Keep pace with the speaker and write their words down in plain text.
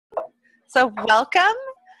So welcome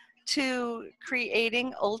to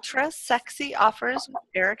Creating Ultra Sexy Offers with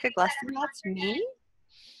Erica Glessing. That's me.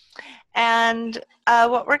 And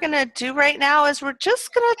what we're going to do right now is we're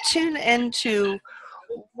just going to tune into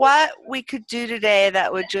what we could do today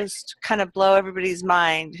that would just kind of blow everybody's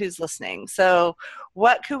mind who's listening. So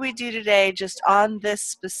what could we do today just on this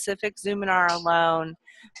specific Zoominar alone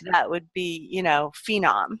that would be,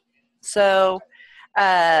 phenom. So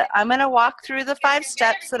I'm going to walk through the 5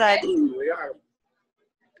 steps that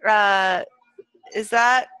is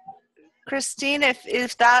that Christine?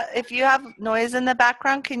 If you have noise in the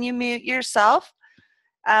background, can you mute yourself?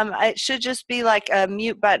 It should just be like a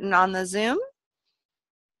mute button on the Zoom.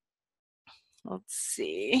 Let's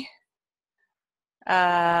see.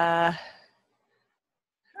 I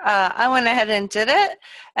went ahead and did it.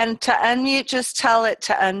 And to unmute, just tell it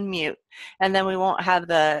to unmute. And then we won't have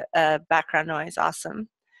the background noise. Awesome.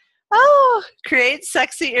 Oh, create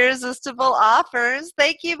sexy, irresistible offers.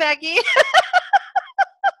 Thank you, Becky.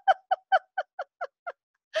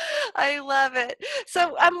 I love it.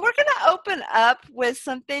 So we're going to open up with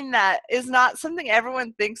something that is not something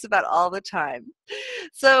everyone thinks about all the time.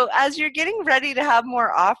 So as you're getting ready to have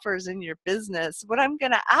more offers in your business, what I'm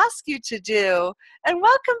going to ask you to do, and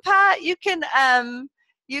welcome, Pat, you can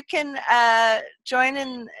join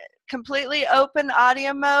in completely open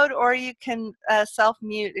audio mode, or you can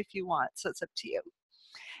self-mute if you want. So it's up to you.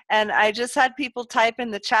 And I just had people type in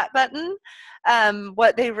the chat button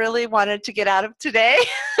what they really wanted to get out of today.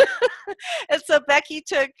 And so Becky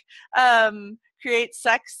took create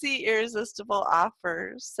sexy, irresistible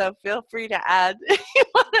offers. So feel free to add if you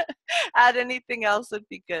want to add anything else would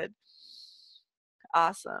be good.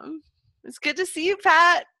 Awesome. It's good to see you,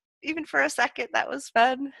 Pat. Even for a second, that was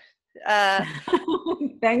fun.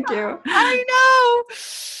 Thank you. I know.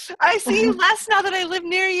 I see you less now that I live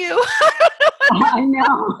near you. I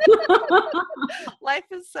know. Life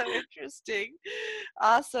is so interesting.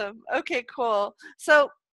 Awesome. Okay, cool. So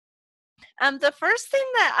the first thing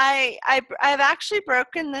that I've actually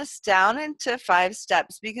broken this down into 5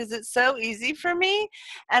 steps because it's so easy for me,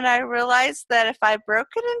 and I realized that if I broke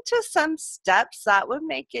it into some steps, that would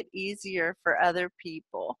make it easier for other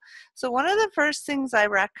people. So one of the first things I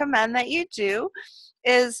recommend that you do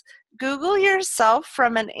is Google yourself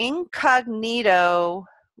from an incognito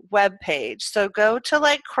web page. So go to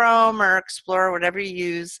like Chrome or Explorer, whatever you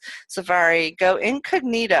use, Safari, go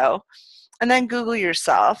incognito, and then Google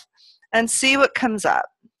yourself and see what comes up.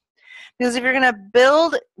 Because if you're going to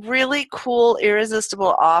build really cool,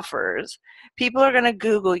 irresistible offers, people are going to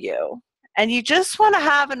Google you. And you just want to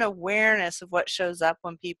have an awareness of what shows up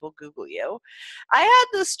when people Google you. I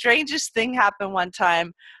had the strangest thing happen one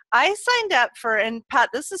time. I signed up for, and Pat,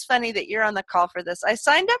 this is funny that you're on the call for this. I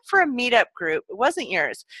signed up for a meetup group. It wasn't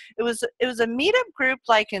yours. It was a meetup group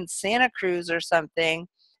like in Santa Cruz or something.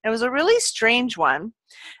 It was a really strange one.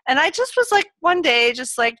 And I just was like one day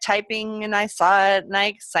just like typing and I saw it and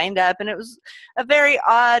I signed up, and it was a very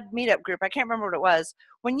odd meetup group. I can't remember what it was.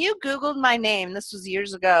 When you Googled my name, this was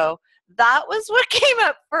years ago, that was what came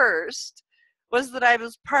up first, was that I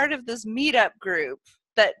was part of this meetup group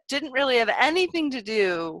that didn't really have anything to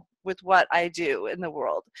do with what I do in the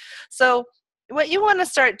world. So what you want to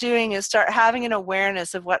start doing is start having an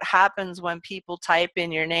awareness of what happens when people type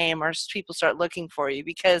in your name or people start looking for you,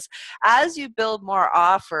 because as you build more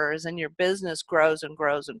offers and your business grows and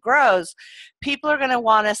grows and grows, people are going to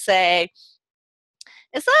want to say,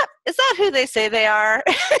 is that who they say they are?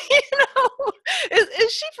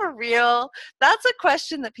 Is she for real? That's a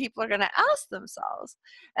question that people are going to ask themselves.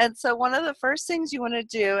 And so one of the first things you want to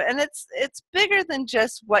do, and it's bigger than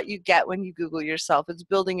just what you get when you Google yourself, it's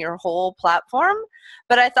building your whole platform.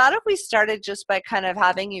 But I thought if we started just by kind of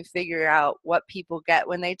having you figure out what people get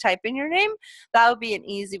when they type in your name, that would be an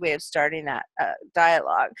easy way of starting that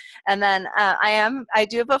dialogue. And then I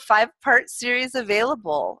do have a 5-part series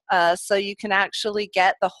available, so you can actually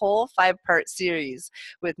get the whole 5-part series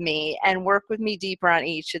with me and work with me deeper on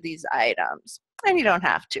each of these items. And you don't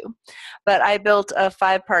have to, but I built a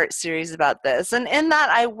 5-part series about this. And in that,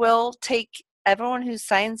 I will take everyone who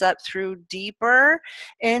signs up through deeper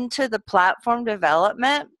into the platform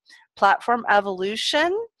development, platform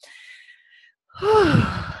evolution.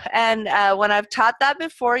 And when I've taught that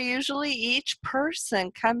before, usually each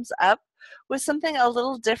person comes up with something a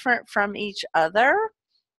little different from each other.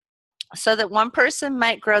 So that one person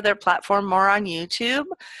might grow their platform more on YouTube,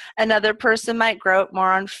 another person might grow it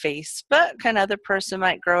more on Facebook, another person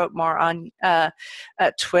might grow it more on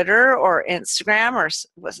Twitter or Instagram, or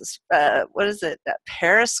what is it? That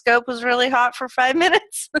Periscope was really hot for 5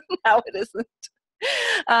 minutes. Now it isn't.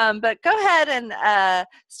 But go ahead and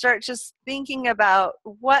start just thinking about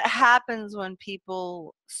what happens when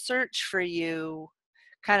people search for you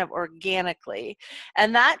kind of organically.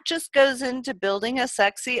 And that just goes into building a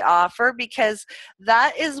sexy offer, because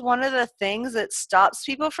that is one of the things that stops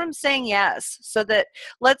people from saying yes. So that,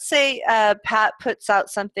 let's say Pat puts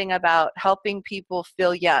out something about helping people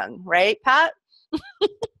feel young, right, Pat?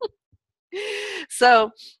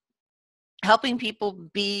 So helping people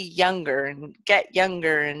be younger and get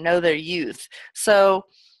younger and know their youth. So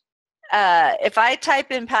if I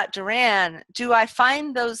type in Pat Duran, do I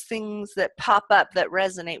find those things that pop up that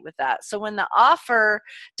resonate with that? So when the offer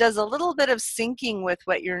does a little bit of syncing with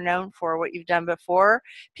what you're known for, what you've done before,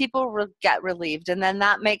 people get relieved. And then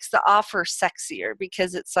that makes the offer sexier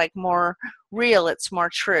because it's like more real, it's more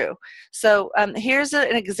true. So here's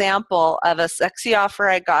an example of a sexy offer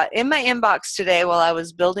I got in my inbox today while I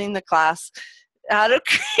was building the class, how to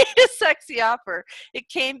create a sexy offer. It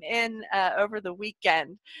came in over the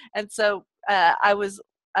weekend. And so I was,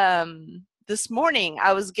 this morning,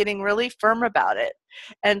 I was getting really firm about it.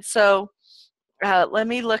 And so let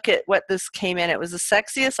me look at what this came in. It was the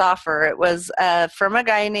sexiest offer. It was from a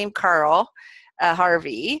guy named Carl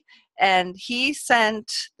Harvey. And he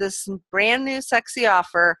sent this brand new sexy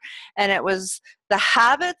offer. And it was the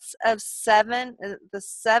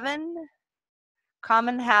seven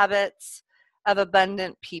common habits of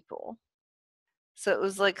abundant people. So it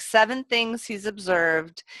was like 7 things he's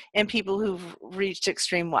observed in people who've reached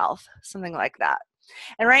extreme wealth, something like that.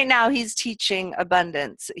 And right now he's teaching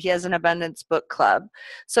abundance. He has an abundance book club.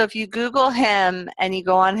 So if you Google him and you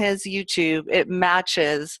go on his YouTube, it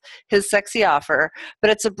matches his sexy offer,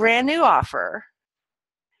 but it's a brand new offer.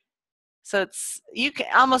 So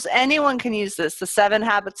almost anyone can use this. The 7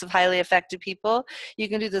 habits of highly effective people. You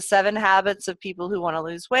can do the 7 habits of people who want to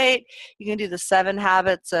lose weight. You can do the 7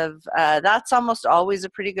 habits of, that's almost always a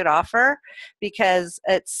pretty good offer because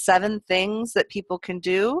it's 7 things that people can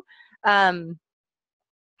do.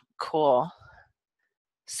 Cool.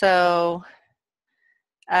 So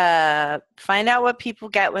find out what people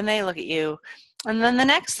get when they look at you. And then the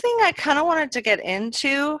next thing I kind of wanted to get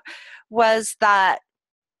into was that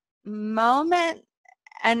moment,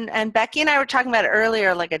 and Becky and I were talking about it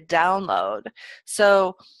earlier, like a download.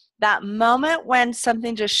 So that moment when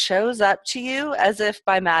something just shows up to you as if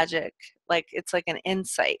by magic, like it's like an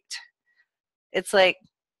insight. It's like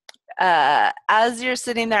as you're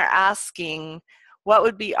sitting there asking, what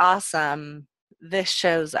would be awesome, this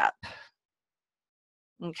shows up.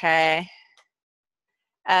 Okay.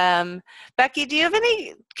 Becky, do you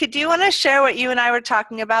want to share what you and I were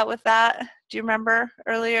talking about with that? Do you remember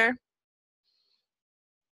earlier?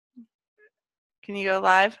 Can you go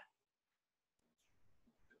live?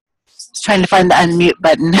 Trying to find the unmute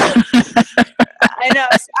button. I know.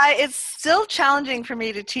 It's still challenging for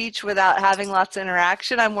me to teach without having lots of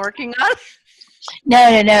interaction. I'm working on it.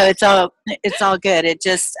 No. It's all good. It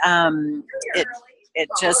just it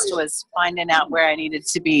just was finding out where I needed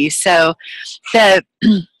to be. So so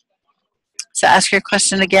ask your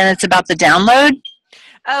question again. It's about the download.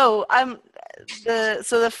 Oh,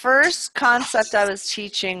 so the first concept I was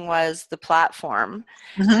teaching was the platform.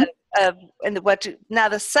 Mm-hmm. Now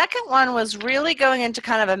the second one was really going into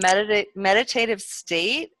kind of a meditative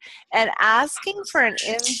state and asking for an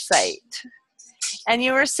insight. And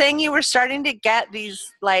you were saying you were starting to get these,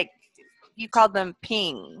 like, you called them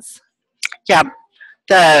pings. Yeah.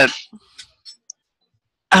 Yeah,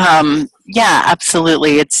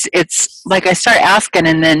 absolutely. It's like I start asking,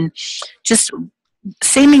 and then just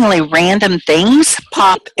seemingly random things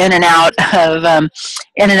pop in and out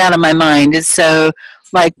of my mind. And so,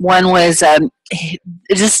 like, one was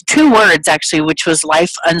just 2 words actually, which was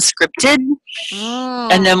life unscripted.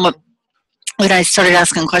 And then when I started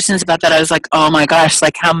asking questions about that, I was like, oh my gosh,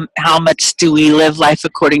 like how much do we live life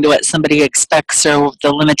according to what somebody expects, or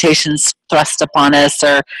the limitations thrust upon us,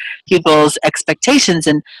 or people's expectations,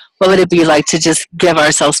 and what would it be like to just give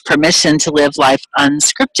ourselves permission to live life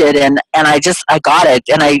unscripted? And I got it.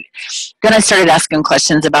 And then I started asking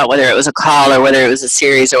questions about whether it was a call, or whether it was a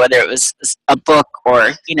series, or whether it was a book,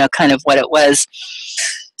 or, kind of what it was.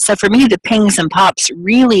 So for me, the pings and pops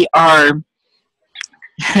really are,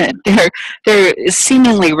 they're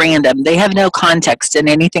seemingly random. They have no context in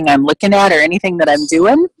anything I'm looking at or anything that I'm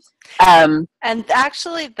doing. And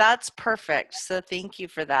actually, that's perfect. So thank you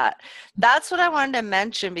for that. That's what I wanted to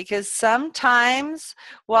mention, because sometimes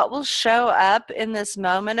what will show up in this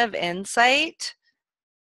moment of insight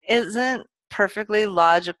isn't perfectly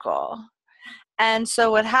logical. And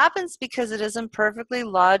so what happens, because it isn't perfectly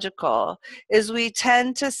logical, is we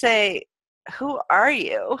tend to say, who are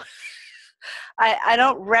you? I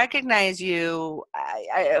don't recognize you.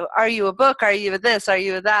 Are you a book? Are you a this? Are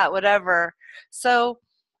you a that? Whatever. So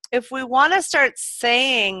if we want to start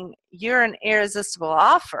saying you're an irresistible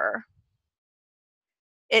offer,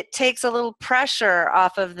 it takes a little pressure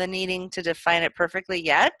off of the needing to define it perfectly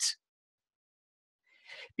yet,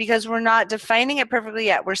 because we're not defining it perfectly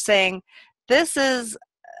yet. We're saying this is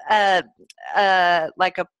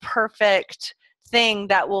like a perfect thing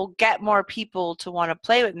that will get more people to want to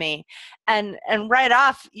play with me. And right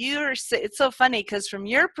off, it's so funny because from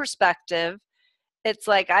your perspective, it's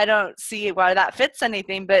like, I don't see why that fits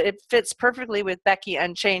anything, but it fits perfectly with Becky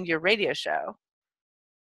Unchained, your radio show.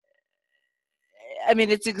 I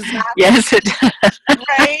mean, it's exactly Yes, it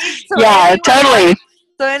right. So yeah, totally.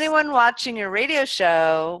 So anyone watching your radio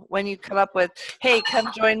show, when you come up with, hey,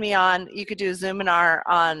 come join me on, you could do a Zoominar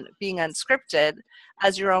on being unscripted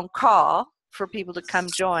as your own call for people to come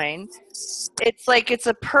join. It's like it's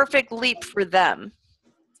a perfect leap for them.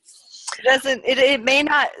 It may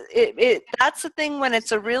not, that's the thing when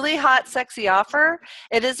it's a really hot, sexy offer,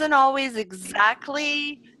 it isn't always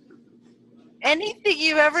exactly anything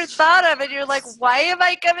you've ever thought of, and you're like, why am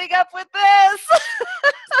I coming up with this?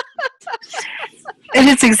 And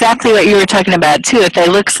it's exactly what you were talking about, too. If they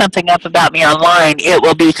look something up about me online, it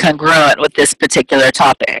will be congruent with this particular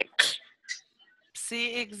topic.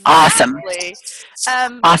 See, exactly.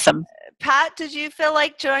 Awesome. Pat, did you feel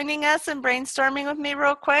like joining us and brainstorming with me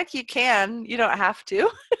real quick? You can. You don't have to.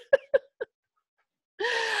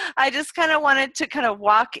 I just kind of wanted to kind of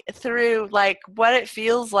walk through like what it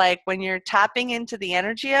feels like when you're tapping into the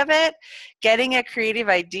energy of it, getting a creative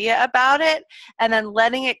idea about it, and then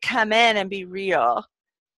letting it come in and be real.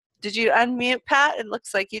 Did you unmute, Pat? It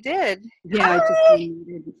looks like you did. Yeah, I just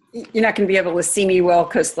unmuted. You're not going to be able to see me well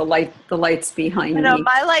because the light's behind me. I know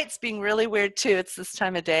my light's being really weird too. It's this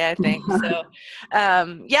time of day, I think. So,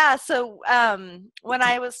 yeah. So when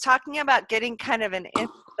I was talking about getting kind of an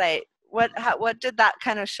insight, what did that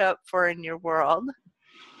kind of show up for in your world?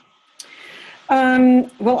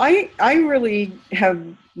 Well, I really have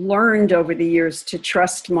learned over the years to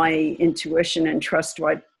trust my intuition and trust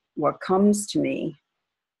what comes to me.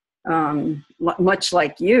 Much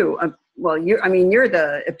like you. Well, you're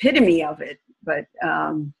the epitome of it, but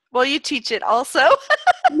well, you teach it also.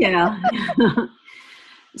 Yeah.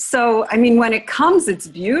 So, I mean, when it comes, it's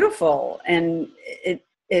beautiful, and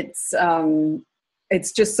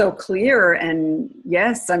it's just so clear. And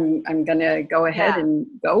yes, I'm going to go ahead and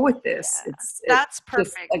go with this. Yeah. That's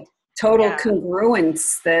perfect. Just a total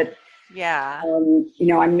congruence that,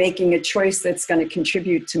 I'm making a choice that's going to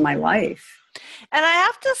contribute to my life. And I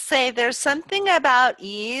have to say, there's something about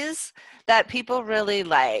ease that people really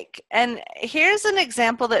like. And here's an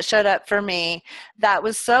example that showed up for me that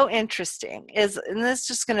was so interesting. And this is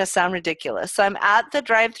just going to sound ridiculous. So I'm at the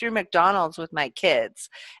drive-through McDonald's with my kids,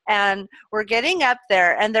 and we're getting up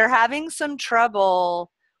there, and they're having some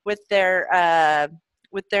trouble with their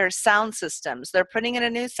sound systems. They're putting in a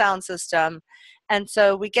new sound system. And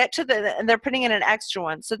so we get to and they're putting in an extra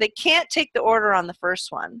one. So they can't take the order on the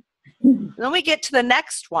first one. Then we get to the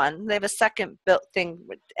next one. They have a second built thing,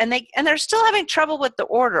 and they're still having trouble with the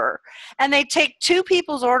order. And they take two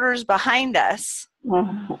people's orders behind us,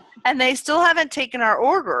 and they still haven't taken our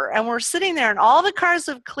order. And we're sitting there, and all the cars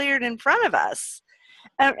have cleared in front of us.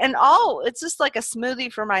 And it's just like a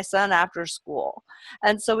smoothie for my son after school.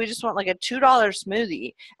 And so we just want like a $2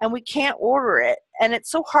 smoothie, and we can't order it. And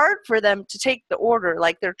it's so hard for them to take the order.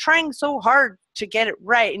 Like they're trying so hard to get it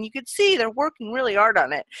right. And you could see they're working really hard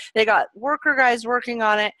on it. They got worker guys working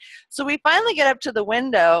on it. So we finally get up to the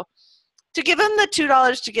window to give them the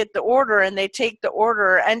 $2 to get the order, and they take the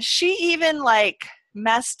order. And she even like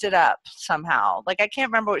messed it up somehow. Like I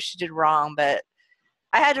can't remember what she did wrong, but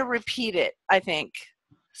I had to repeat it, I think,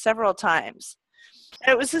 several times.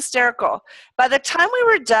 It was hysterical. By the time we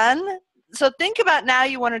were done, so think about now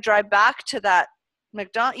you want to drive back to that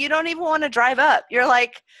McDonald's. You don't even want to drive up. You're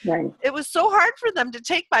like, right. It was so hard for them to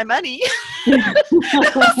take my money.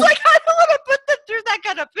 It was like, I don't want to put them through that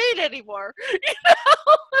kind of pain anymore.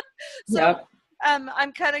 So yep.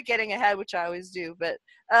 I'm kind of getting ahead, which I always do, but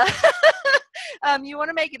you want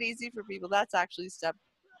to make it easy for people. That's actually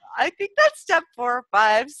I think that's step 4 or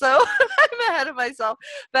 5, so I'm ahead of myself.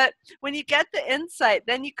 But when you get the insight,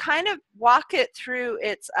 then you kind of walk it through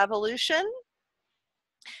its evolution.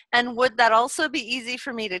 And would that also be easy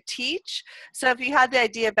for me to teach? So if you had the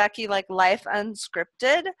idea, Becky, like life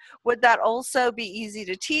unscripted, would that also be easy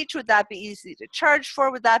to teach? Would that be easy to charge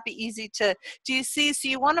for? Would that be easy to, do you see? So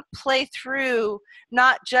you want to play through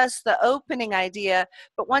not just the opening idea,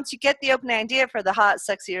 but once you get the opening idea for the hot,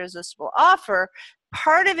 sexy, irresistible offer,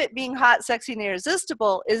 part of it being hot, sexy, and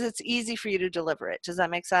irresistible is it's easy for you to deliver it. Does that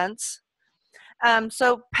make sense?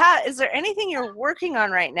 So Pat, is there anything you're working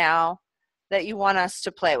on right now that you want us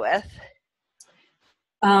to play with?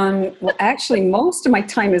 Well, actually, most of my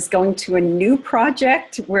time is going to a new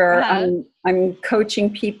project where I'm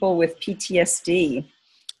coaching people with PTSD.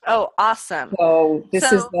 Oh, awesome. So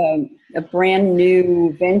this is a brand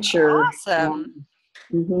new venture. Awesome.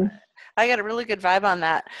 Mm-hmm. I got a really good vibe on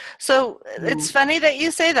that. So it's funny that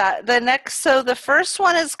you say that. So the first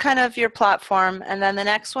one is kind of your platform, and then the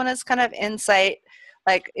next one is kind of insight,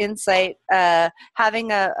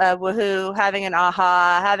 having a woohoo, having an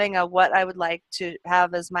aha, having a what I would like to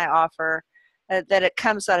have as my offer, that it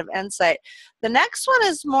comes out of insight. The next one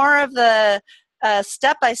is more of the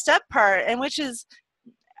step-by-step part, and which is,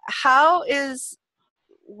 how is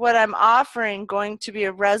what I'm offering going to be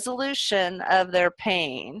a resolution of their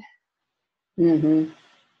pain? Mm-hmm.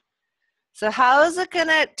 So how is it going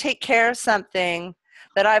to take care of something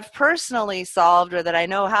that I've personally solved, or that I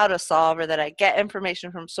know how to solve, or that I get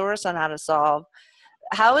information from source on how to solve?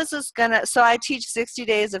 How is this going to, so I teach 60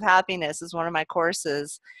 Days of Happiness is one of my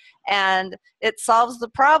courses, and it solves the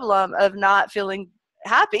problem of not feeling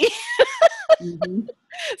happy. Mm-hmm.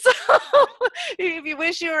 So if you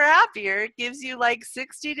wish you were happier, it gives you like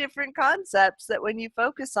 60 different concepts that when you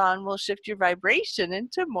focus on will shift your vibration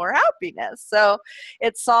into more happiness. So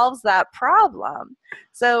it solves that problem.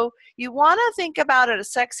 So you want to think about it, a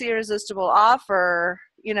sexy, irresistible offer,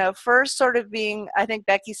 first sort of being, I think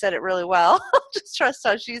Becky said it really well. Just trust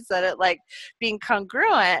how she said it, like being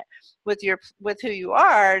congruent with who you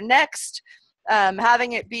are. Next,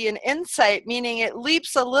 having it be an insight, meaning it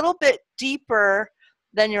leaps a little bit deeper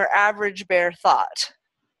than your average bare thought.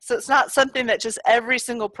 So it's not something that just every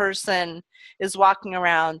single person is walking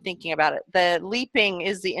around thinking about it. The leaping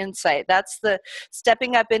is the insight. That's the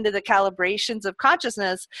stepping up into the calibrations of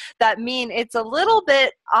consciousness that mean it's a little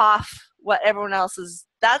bit off what everyone else is.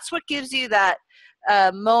 That's what gives you that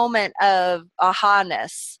moment of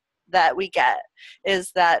aha-ness that we get,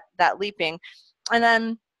 is that leaping. And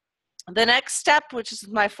then the next step, which is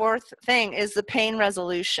my fourth thing, is the pain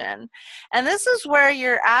resolution. And this is where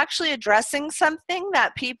you're actually addressing something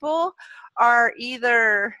that people are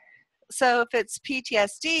either, so if it's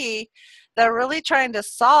PTSD, they're really trying to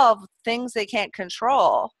solve things they can't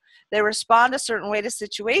control. They respond a certain way to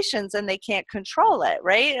situations and they can't control it,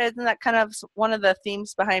 right? Isn't that kind of one of the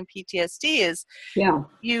themes behind PTSD is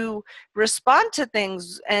you respond to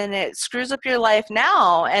things and it screws up your life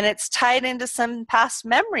now, and it's tied into some past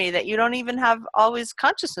memory that you don't even have always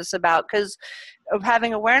consciousness about because of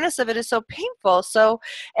having awareness of it is so painful. So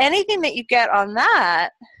anything that you get on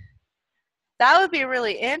that would be a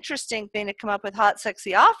really interesting thing to come up with hot,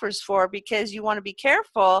 sexy offers for, because you want to be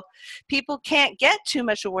careful. People can't get too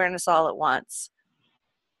much awareness all at once.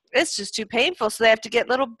 It's just too painful. So they have to get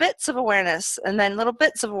little bits of awareness, and then little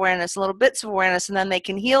bits of awareness, and little bits of awareness, and then they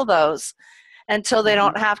can heal those until they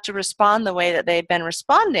don't have to respond the way that they've been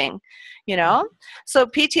responding, So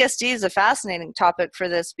PTSD is a fascinating topic for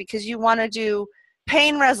this, because you want to do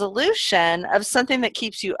pain resolution of something that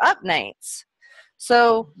keeps you up nights.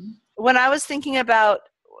 So when I was thinking about,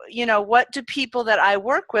 what do people that I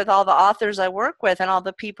work with, all the authors I work with and all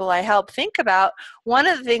the people I help think about, one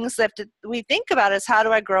of the things that we think about is, how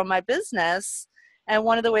do I grow my business? And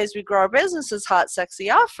one of the ways we grow our business is hot, sexy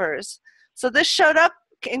offers. So this showed up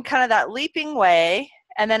in kind of that leaping way.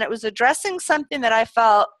 And then it was addressing something that I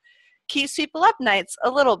felt keeps people up nights a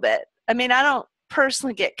little bit. I mean, I don't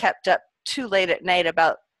personally get kept up too late at night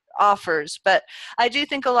about offers, but I do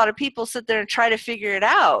think a lot of people sit there and try to figure it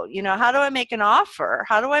out. How do I make an offer?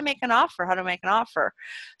 How do I make an offer? How do I make an offer?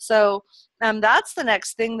 So that's the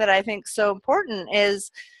next thing that I think so important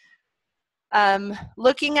is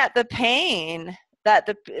looking at the pain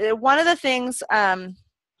that one of the things,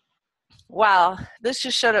 wow, this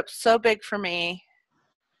just showed up so big for me.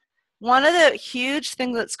 One of the huge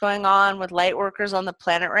things that's going on with light workers on the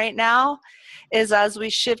planet right now is, as we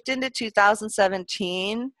shift into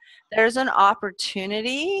 2017, there's an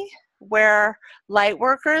opportunity where light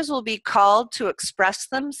workers will be called to express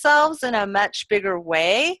themselves in a much bigger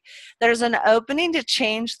way. There's an opening to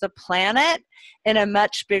change the planet in a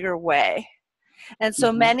much bigger way. And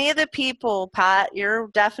so many of the people, Pat, you're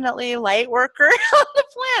definitely a light worker on the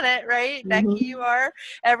planet, right? Mm-hmm. Becky, you are.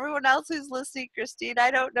 Everyone else who's listening, Christine,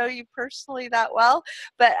 I don't know you personally that well,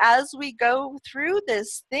 but as we go through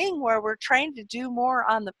this thing where we're trying to do more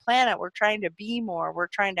on the planet, we're trying to be more, we're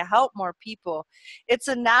trying to help more people, it's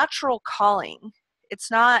a natural calling.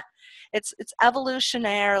 It's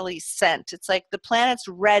evolutionarily sent. It's like the planet's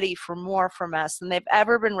ready for more from us than they've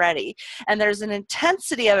ever been ready. And there's an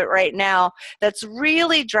intensity of it right now that's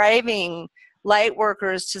really driving light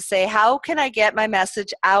workers to say, how can I get my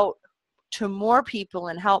message out to more people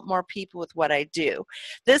and help more people with what I do?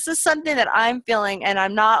 This is something that I'm feeling, and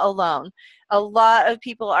I'm not alone. A lot of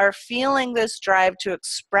people are feeling this drive to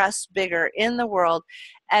express bigger in the world.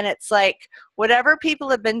 And it's like, whatever people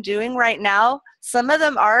have been doing right now, some of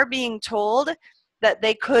them are being told that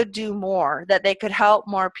they could do more, that they could help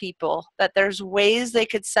more people, that there's ways they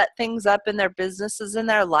could set things up in their businesses, in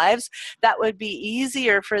their lives, that would be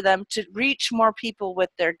easier for them to reach more people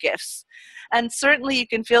with their gifts. And certainly you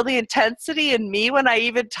can feel the intensity in me when I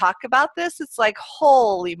even talk about this. It's like,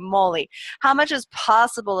 holy moly, how much is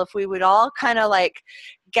possible if we would all kind of like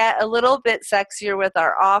get a little bit sexier with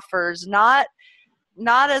our offers, not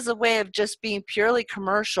as a way of just being purely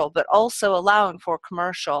commercial, but also allowing for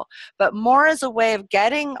commercial, but more as a way of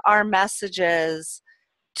getting our messages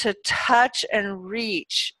to touch and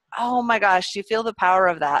reach. Oh my gosh, do you feel the power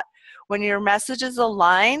of that? When your message is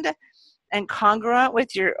aligned and congruent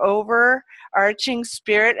with your overarching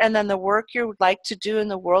spirit and then the work you would like to do in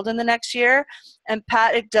the world in the next year. And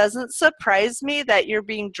Pat, it doesn't surprise me that you're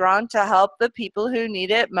being drawn to help the people who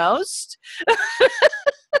need it most.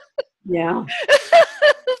 Yeah.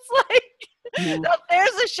 It's like, Yeah. oh,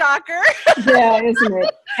 there's a shocker. Yeah, isn't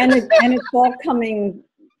it? And it's all coming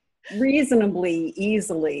reasonably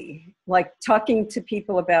easily. Like talking to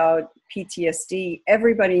people about PTSD,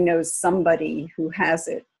 everybody knows somebody who has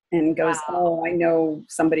it and goes, Wow. oh, I know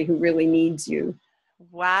somebody who really needs you.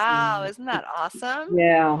 Wow, So, isn't that awesome?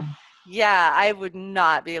 yeah. Yeah, I would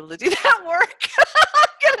not be able to do that work.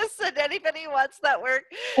 I'm going to send anybody who wants that work.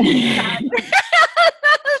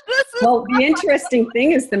 Well, the interesting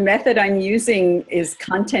thing is the method I'm using is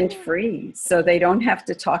content free, so they don't have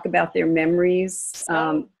to talk about their memories.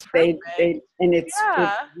 And it's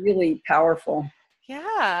really powerful.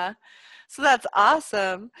 Yeah. So that's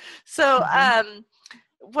awesome. So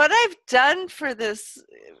what I've done for this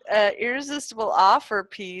irresistible offer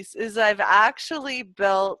piece is I've actually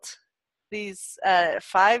built these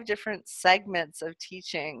 5 different segments of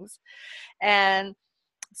teachings. And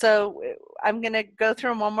so I'm going to go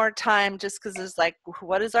through them one more time just because it's like,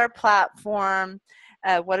 what is our platform?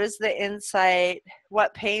 What is the insight?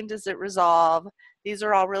 What pain does it resolve? These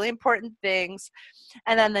are all really important things.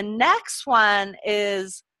 And then the next one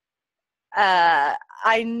is,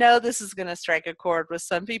 I know this is going to strike a chord with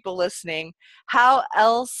some people listening. How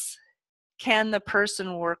else can the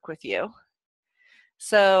person work with you?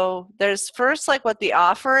 So there's first like what the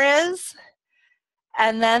offer is,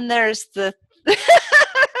 and then there's the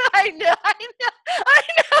I know,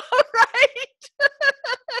 right?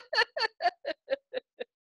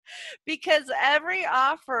 Because every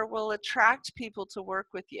offer will attract people to work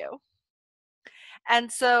with you.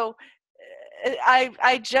 And so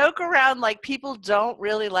I joke around like people don't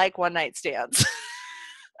really like one night stands.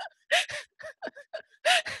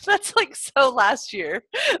 That's like so last year.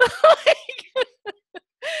 Like,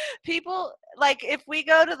 people, like if we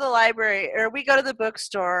go to the library or we go to the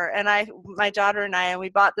bookstore and my daughter and I, and we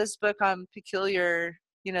bought this book on Peculiar,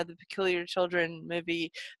 the Peculiar Children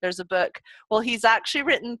movie, there's a book. Well, he's actually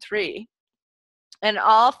written 3 and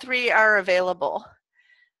all 3 are available.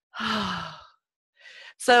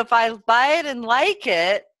 So if I buy it and like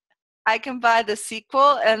it, I can buy the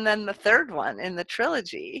sequel and then the 3rd one in the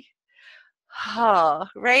trilogy. Oh,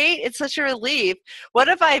 right? It's such a relief. What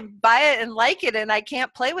if I buy it and like it and I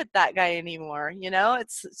can't play with that guy anymore? It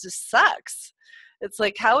just sucks. It's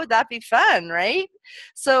like, how would that be fun, right?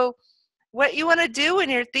 So what you want to do when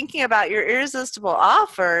you're thinking about your irresistible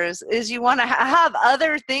offers is you want to have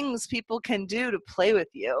other things people can do to play with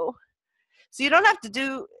you. So you don't have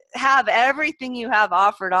to have everything you have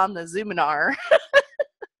offered on the Zoominar.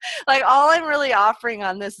 Like all I'm really offering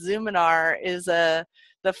on this Zoominar is the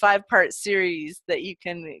 5-part series that you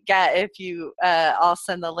can get if you, I'll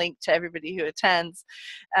send the link to everybody who attends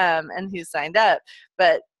and who signed up.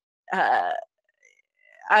 But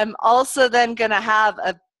I'm also then going to have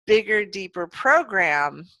a bigger, deeper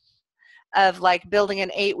program of like building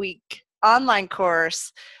an 8-week online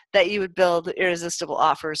course that you would build irresistible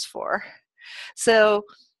offers for. So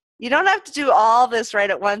you don't have to do all this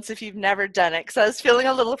right at once if you've never done it, because I was feeling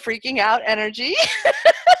a little freaking out energy.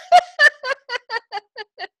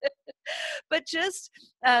 But just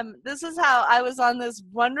this is how I was on this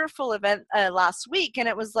wonderful event last week, and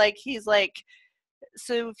it was like, he's like,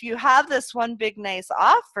 so if you have this one big nice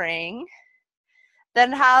offering,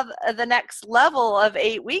 then have the next level of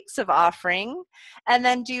 8 weeks of offering, and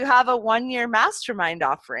then do you have a 1-year mastermind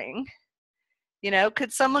offering? You know,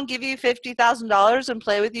 could someone give you $50,000 and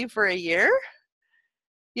play with you for a year?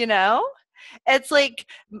 You know, it's like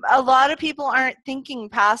a lot of people aren't thinking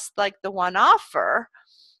past like the one offer.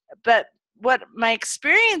 But what my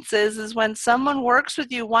experience is when someone works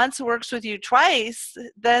with you once, works with you twice,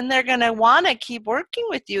 then they're going to want to keep working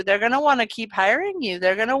with you. They're going to want to keep hiring you.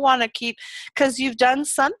 They're going to want to keep, because you've done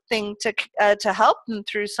something to help them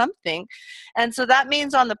through something. And so that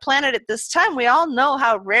means on the planet at this time, we all know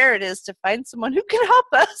how rare it is to find someone who can help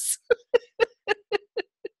us.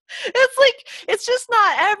 It's like, it's just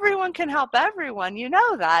not everyone can help everyone. You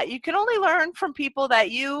know that. You can only learn from people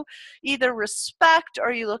that you either respect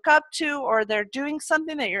or you look up to, or they're doing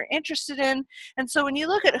something that you're interested in. And so when you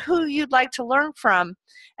look at who you'd like to learn from,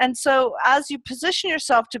 and so as you position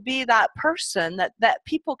yourself to be that person that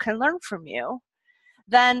people can learn from you,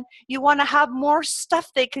 then you want to have more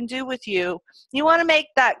stuff they can do with you. You want to make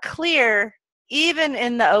that clear, even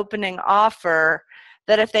in the opening offer,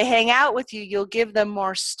 that if they hang out with you, you'll give them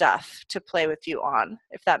more stuff to play with you on,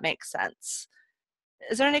 if that makes sense.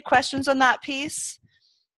 Is there any questions on that piece?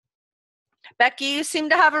 Becky, you seem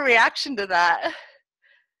to have a reaction to that.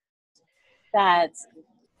 That's,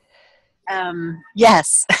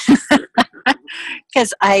 yes.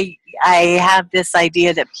 Because I have this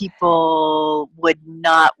idea that people would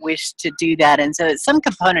not wish to do that. And so it's some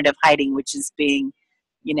component of hiding, which is being,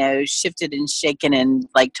 you know, shifted and shaken and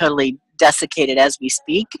like totally desiccated as we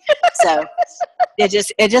speak. So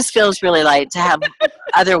it just feels really light to have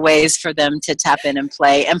other ways for them to tap in and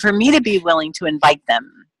play, and for me to be willing to invite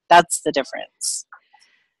them. That's the difference.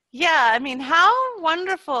 Yeah, I mean, how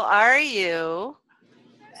wonderful are you?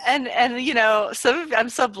 And you know, I'm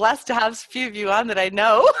so blessed to have a few of you on that I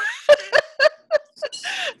know.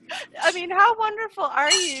 I mean, how wonderful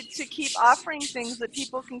are you to keep offering things that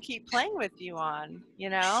people can keep playing with you on,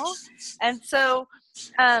 you know? And so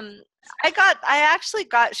I actually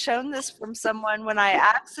got shown this from someone when I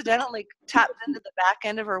accidentally tapped into the back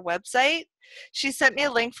end of her website. She sent me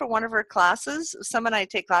a link for one of her classes, someone I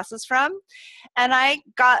take classes from, and I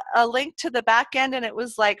got a link to the back end, and it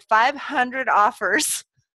was like 500 offers.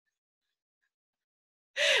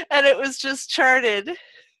 And it was just charted.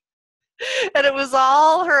 And it was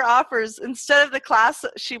all her offers instead of the class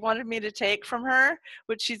she wanted me to take from her,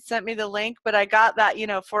 which she'd sent me the link, but I got that,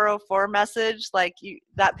 404 message, like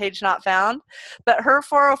that page not found. But her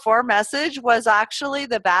 404 message was actually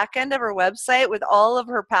the back end of her website with all of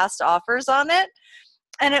her past offers on it.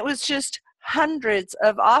 And it was just hundreds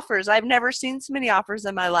of offers. I've never seen so many offers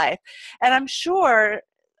in my life. And I'm sure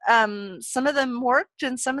some of them worked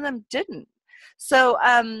and some of them didn't. So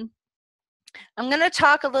I'm going to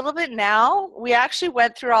talk a little bit now. We actually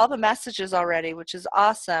went through all the messages already, which is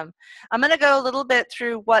awesome. I'm going to go a little bit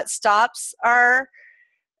through what stops our,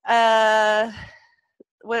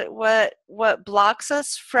 what blocks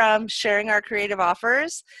us from sharing our creative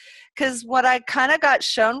offers. Because what I kind of got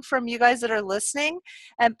shown from you guys that are listening,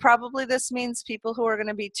 and probably this means people who are going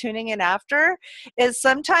to be tuning in after, is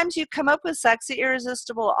sometimes you come up with sexy,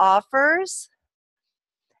 irresistible offers.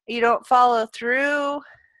 You don't follow through.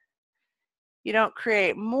 You don't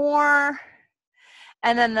create more.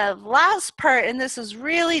 And then the last part, and this is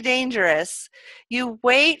really dangerous, you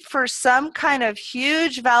wait for some kind of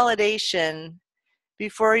huge validation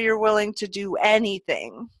before you're willing to do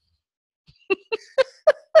anything.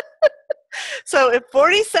 So if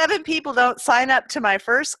 47 people don't sign up to my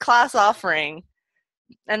first class offering,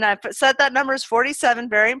 and I've said that number is 47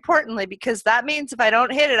 very importantly, because that means if I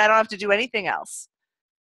don't hit it, I don't have to do anything else.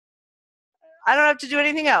 I don't have to do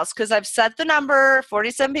anything else because I've set the number.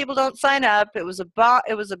 47 people don't sign up. It was a bomb.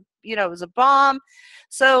 It was a bomb.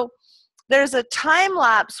 So there's a time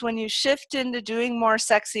lapse when you shift into doing more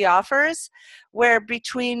sexy offers where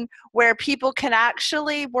people can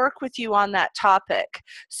actually work with you on that topic.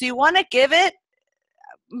 So you want to give it,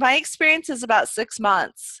 my experience is about 6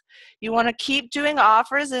 months. You want to keep doing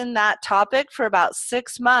offers in that topic for about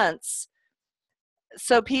 6 months,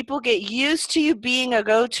 so people get used to you being a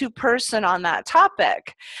go-to person on that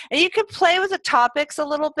topic. And you can play with the topics a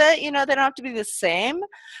little bit, they don't have to be the same,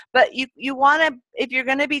 but you want to, if you're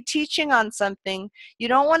going to be teaching on something, you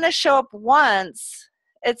don't want to show up once.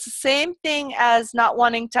 It's the same thing as not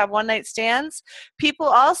wanting to have one-night stands. People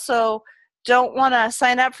also don't want to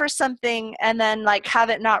sign up for something and then like have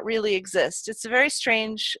it not really exist. It's a very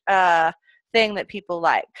strange thing that people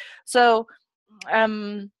like. So,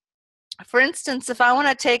 for instance, if I want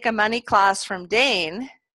to take a money class from Dane,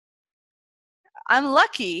 I'm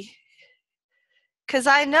lucky because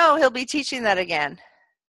I know he'll be teaching that again,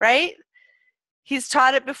 right? He's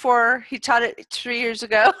taught it before. He taught it 3 years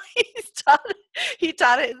ago. He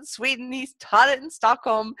taught it in Sweden. He's taught it in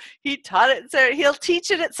Stockholm. He taught it. So he'll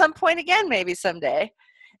teach it at some point again, maybe someday.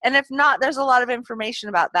 And if not, there's a lot of information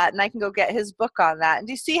about that, and I can go get his book on that. And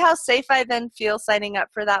do you see how safe I then feel signing up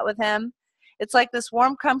for that with him? It's like this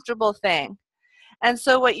warm, comfortable thing. And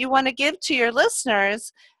so what you want to give to your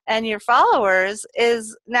listeners and your followers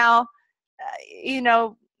is now,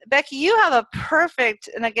 Becky, you have a perfect,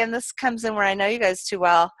 and again, this comes in where I know you guys too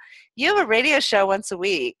well. You have a radio show once a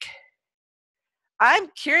week. I'm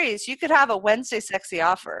curious, you could have a Wednesday sexy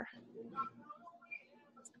offer.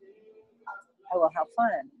 I will have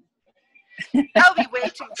fun. That would be way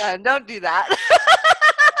too fun. Don't do that.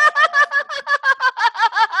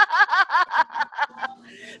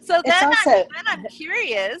 So then I'm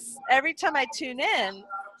curious, every time I tune in,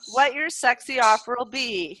 what your sexy offer will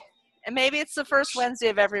be. And maybe it's the first Wednesday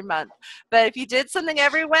of every month. But if you did something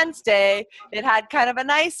every Wednesday, it had kind of a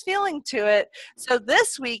nice feeling to it. So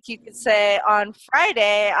this week you could say on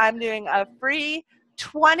Friday, I'm doing a free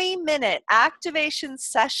 20-minute activation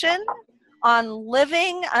session on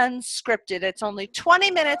living unscripted. It's only 20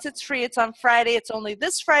 minutes. It's free. It's on Friday. It's only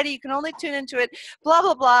this Friday. You can only tune into it. Blah,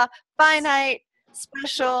 blah, blah. Finite,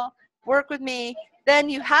 special, work with me. Then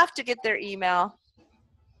you have to get their email.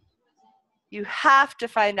 You have to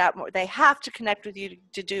find out more. They have to connect with you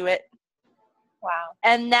to do it. Wow.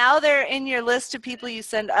 And now they're in your list of people you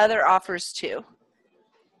send other offers to.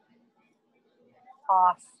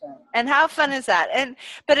 Awesome. And how fun is that?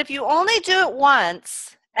 But if you only do it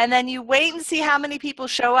once, and then you wait and see how many people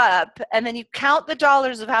show up, and then you count the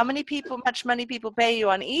dollars of how much money people pay you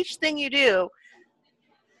on each thing you do.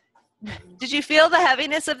 Did you feel the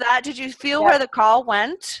heaviness of that? Did you feel where the call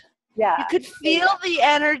went? Yeah. You could feel the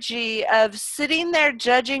energy of sitting there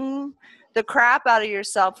judging the crap out of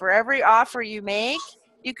yourself for every offer you make.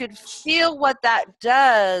 You could feel what that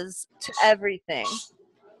does to everything.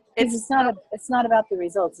 It's not about the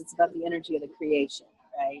results. It's about the energy of the creation,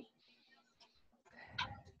 right?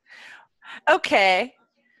 Okay.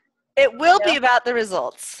 It will be about the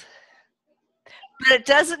results. But it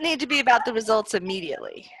doesn't need to be about the results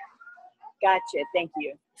immediately. Gotcha. Thank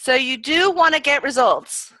you. So you do want to get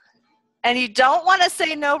results. And you don't want to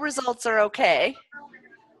say no results are okay.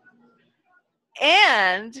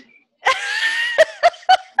 And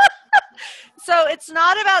so it's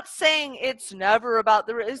not about saying it's never about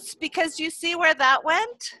it's because you see where that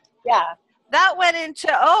went? Yeah. That went into,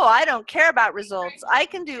 I don't care about results. I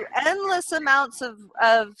can do endless amounts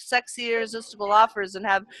of sexy irresistible offers and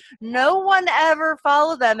have no one ever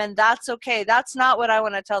follow them, and that's okay. That's not what I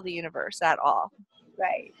want to tell the universe at all.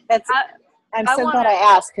 Right. I'm so glad I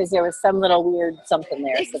asked, because there was some little weird something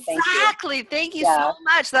there. Exactly. So thank you so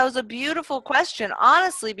much. That was a beautiful question,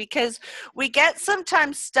 honestly, because we get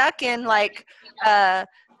sometimes stuck in like,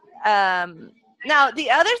 now, the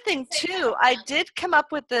other thing, too, I did come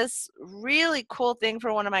up with this really cool thing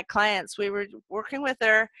for one of my clients. We were working with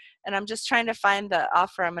her, and I'm just trying to find the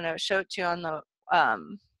offer. I'm going to show it to you on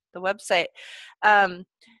the website.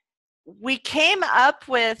 We came up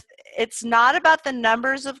with, it's not about the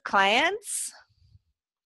numbers of clients.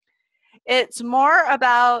 It's more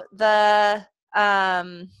about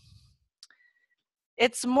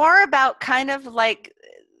it's more about kind of like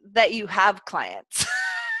that you have clients.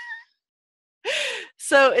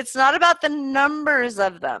 So it's not about the numbers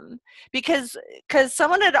of them, because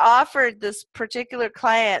someone had offered this particular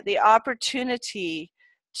client the opportunity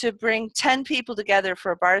to bring 10 people together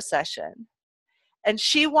for a bar session. And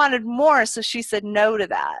she wanted more, so she said no to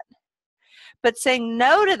that. But saying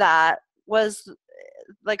no to that was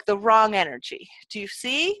like the wrong energy. Do you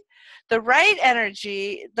see? The right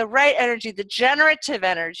energy, the generative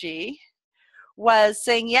energy was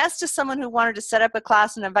saying yes to someone who wanted to set up a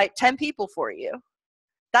class and invite 10 people for you.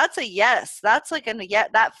 That's a yes. That's like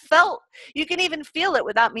that felt, you can even feel it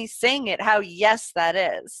without me saying it, how yes that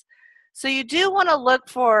is. So you do want to look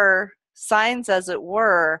for signs, as it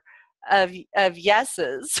were, of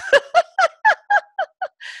yeses.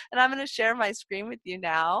 And I'm going to share my screen with you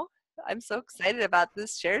now. I'm so excited about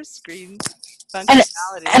this share screen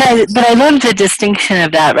functionality. But I love the distinction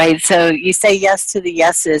of that, right? So you say yes to the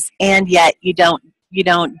yeses, and yet you don't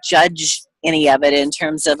judge any of it in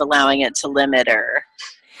terms of allowing it to limit or.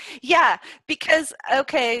 Yeah, because,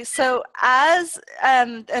 okay, so as,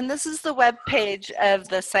 and this is the web page of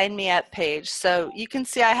the Sign Me Up page, so you can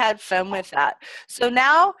see I had fun with that. So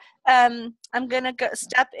now I'm going to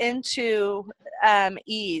step into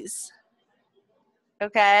ease,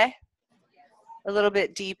 okay, a little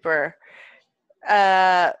bit deeper.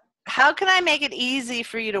 How can I make it easy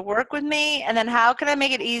for you to work with me, and then how can I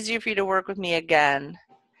make it easier for you to work with me again?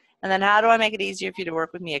 And then how do I make it easier for you to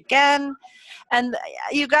work with me again? And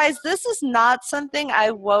you guys, this is not something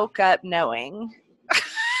I woke up knowing.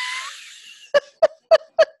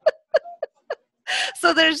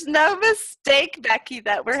 So there's no mistake, Becky,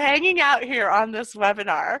 that we're hanging out here on this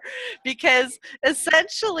webinar, because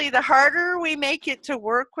essentially the harder we make it to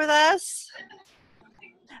work with us,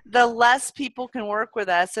 the less people can work with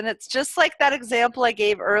us. And it's just like that example I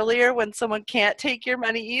gave earlier when someone can't take your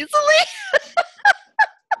money easily.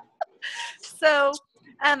 So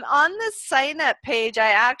on this sign up page,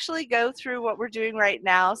 I actually go through what we're doing right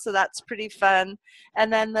now. So that's pretty fun.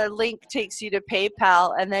 And then the link takes you to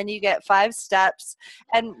PayPal, and then you get 5 steps.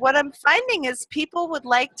 And what I'm finding is people would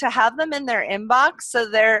like to have them in their inbox. So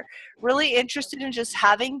they're really interested in just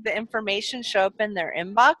having the information show up in their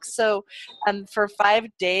inbox. So for 5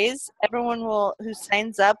 days, everyone who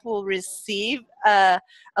signs up will receive a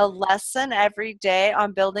lesson every day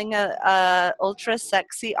on building a ultra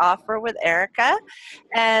sexy offer with Erica.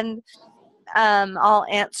 And I'll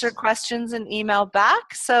answer questions and email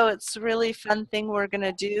back. So it's a really fun thing we're going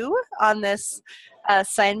to do on this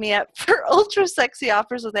Sign Me Up for Ultra Sexy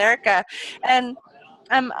Offers with Erica. And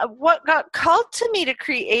what got called to me to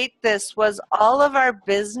create this was all of our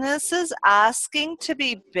businesses asking to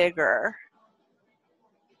be bigger.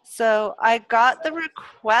 So I got the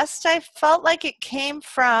request. I felt like it came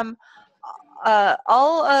from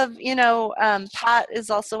all of, Pat is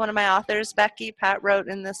also one of my authors. Becky, Pat wrote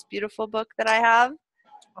in this beautiful book that I have.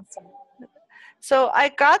 Awesome. So I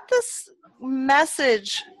got this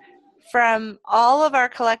message from all of our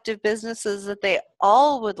collective businesses that they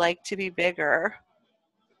all would like to be bigger.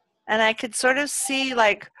 And I could sort of see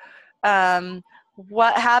what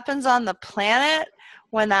happens on the planet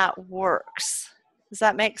when that works. Does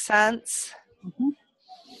that make sense? Mm-hmm.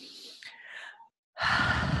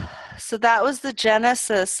 So that was the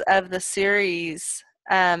genesis of the series.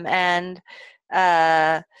 So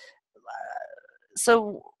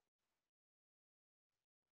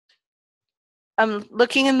I'm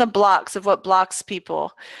looking in the blocks of what blocks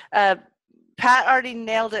people. Pat already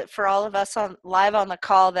nailed it for all of us live on the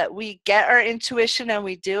call, that we get our intuition and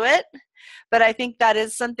we do it. But I think that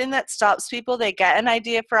is something that stops people. They get an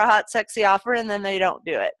idea for a hot, sexy offer and then they don't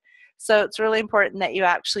do it. So it's really important that you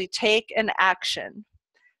actually take an action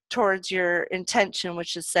towards your intention,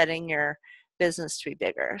 which is setting your business to be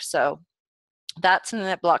bigger. So that's something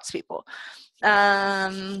that blocks people.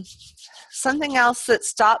 Something else that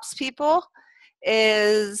stops people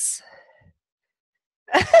is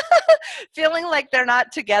feeling like they're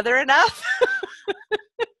not together enough.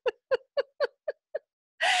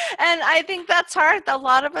 And I think that's hard. A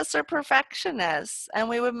lot of us are perfectionists, and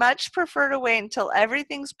we would much prefer to wait until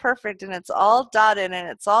everything's perfect and it's all dotted and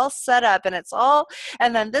it's all set up and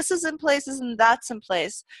and then this is in place and that's in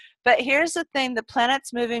place. But here's the thing, the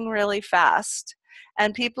planet's moving really fast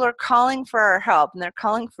and people are calling for our help, and they're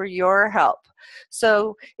calling for your help.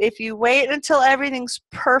 So if you wait until everything's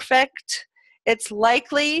perfect, it's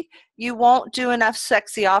likely you won't do enough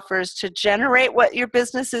sexy offers to generate what your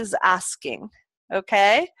business is asking.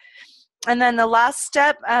 Okay? And then the last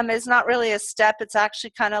step is not really a step. It's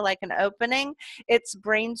actually kind of like an opening. It's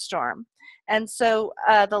brainstorm. And so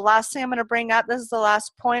the last thing I'm going to bring up, this is the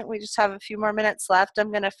last point. We just have a few more minutes left.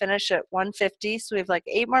 I'm going to finish at 1:50, so we have like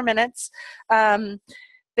 8 more minutes.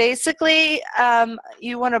 Basically,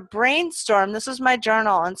 you want to brainstorm. This is my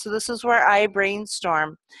journal, and so this is where I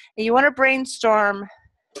brainstorm. And you want to brainstorm,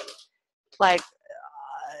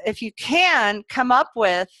 if you can, come up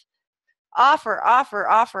with offer.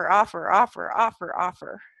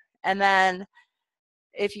 And then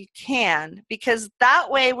if you can, because that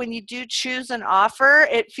way when you do choose an offer,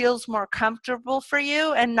 it feels more comfortable for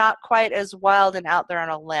you and not quite as wild and out there on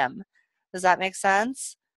a limb. Does that make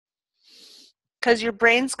sense? Because your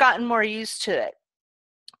brain's gotten more used to it.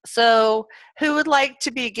 So who would like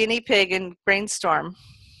to be a guinea pig and brainstorm?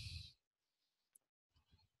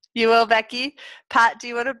 You will, Becky? Pat, do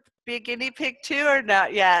you want to be a guinea pig too, or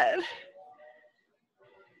not yet?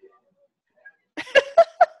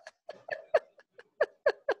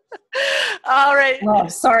 All right. Oh,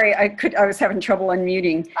 sorry, I was having trouble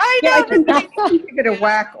unmuting. I know. Yeah, I can give it a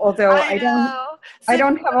whack, although I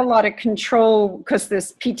don't have a lot of control because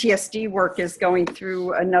this PTSD work is going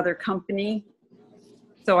through another company.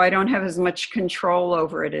 So I don't have as much control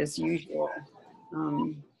over it as usual.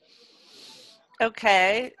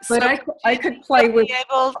 Okay. But so I could play with. Be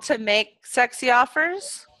able to make sexy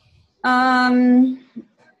offers?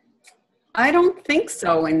 I don't think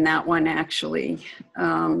so in that one, actually.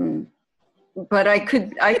 But I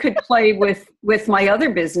could play with my other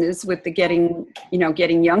business, with the getting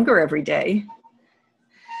younger every day.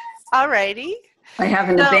 Alrighty. I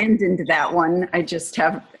haven't So- abandoned that one. I just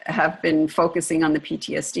have been focusing on the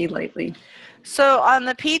PTSD lately. So on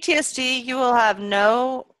the PTSD, you will have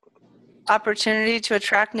no opportunity to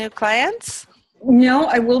attract new clients? No,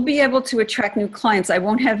 I will be able to attract new clients. I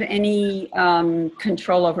won't have any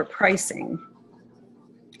control over pricing.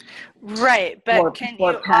 Right, but Or can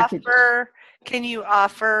packaging. you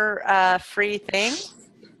offer free things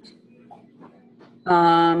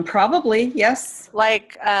Probably, yes.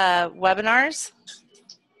 like webinars?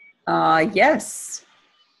 Yes.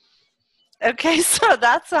 Okay, so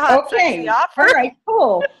that's a hot, sexy Okay. offer. All right.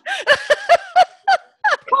 Cool.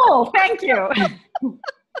 Cool. Thank you.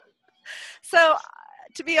 So,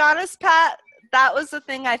 to be honest, Pat, that was the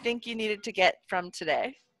thing I think you needed to get from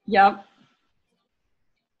today. Yep.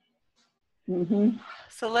 Mm-hmm.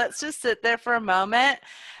 So let's just sit there for a moment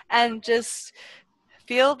and just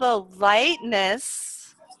feel the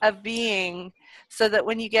lightness of being, so that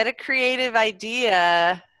when you get a creative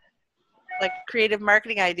idea, like creative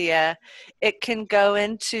marketing idea, it can go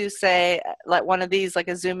into, say, like one of these, like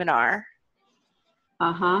a Zoominar.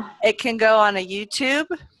 Uh-huh. It can go on a YouTube.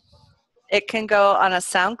 It can go on a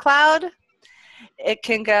SoundCloud. It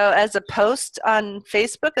can go as a post on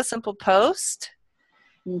Facebook, a simple post.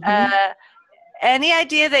 Mm-hmm. Any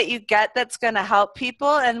idea that you get that's going to help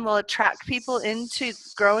people and will attract people into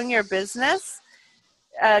growing your business,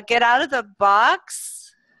 get out of the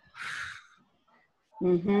box.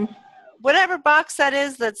 Mm-hmm. Whatever box that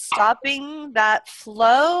is that's stopping that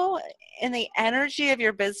flow in the energy of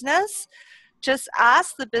your business, just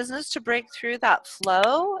ask the business to break through that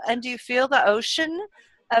flow. And do you feel the ocean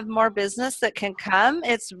of more business that can come?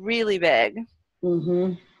 It's really big.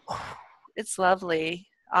 Mm-hmm. It's lovely.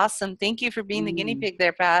 Awesome. Thank you for being the guinea pig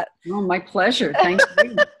there, Pat. Oh, my pleasure. Thank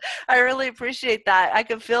you. I really appreciate that. I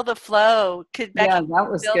could feel the flow. Could Becky Yeah,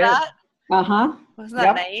 that was feel good. that? Uh-huh. Wasn't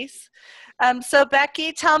that nice? So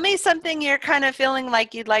Becky, tell me something you're kind of feeling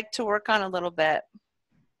like you'd like to work on a little bit.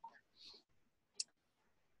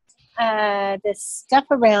 The stuff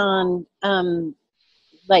around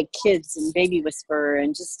like kids and baby whisperer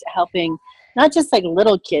and just helping, not just like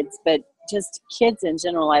little kids, but just kids in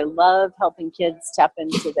general. I love helping kids tap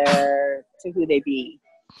into to who they be.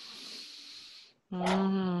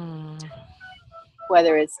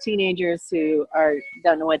 Whether it's teenagers who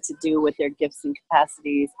don't know what to do with their gifts and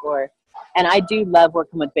capacities, and I do love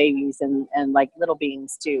working with babies and like little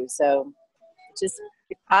beings too. So just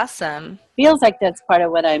awesome. Feels like that's part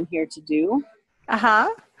of what I'm here to do. Uh-huh.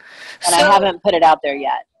 And I haven't put it out there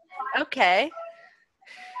yet. Okay.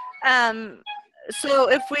 So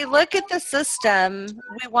if we look at the system,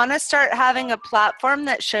 we want to start having a platform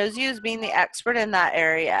that shows you as being the expert in that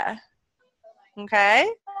area.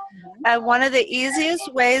 Okay? And one of the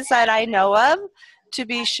easiest ways that I know of to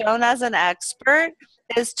be shown as an expert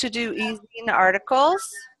is to do e-zine articles.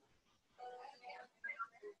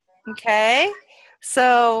 Okay?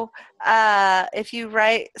 So if you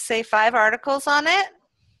write, say, 5 articles on it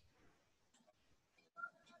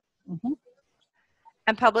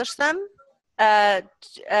and publish them,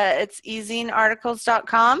 it's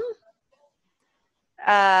ezinearticles.com.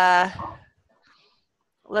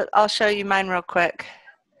 I'll show you mine real quick.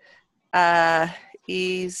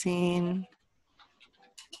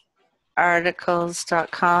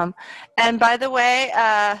 ezinearticles.com. And by the way,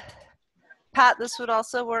 Pat, this would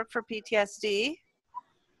also work for PTSD.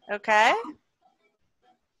 Okay?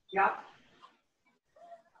 Yeah.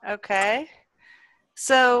 Okay.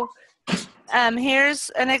 So here's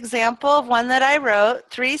an example of one that I wrote.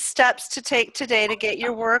 3 steps to take today to get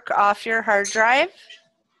your work off your hard drive.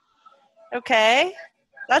 Okay.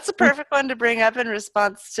 That's a perfect one to bring up in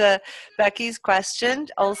response to Becky's question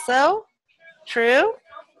also. True?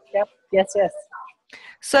 Yep. Yes, yes.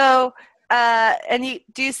 So,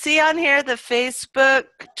 do you see on here the Facebook,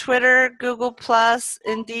 Twitter, Google Plus,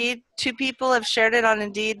 Indeed? 2 people have shared it on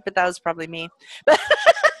Indeed, but that was probably me.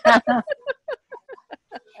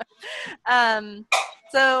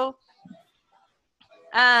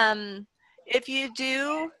 If you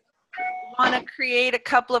do want to create a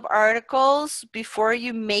couple of articles before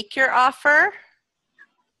you make your offer,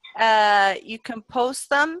 you can post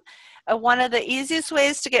them. One of the easiest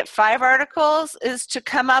ways to get 5 articles is to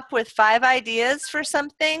come up with 5 ideas for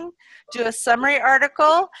something, do a summary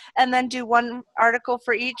article, and then do 1 article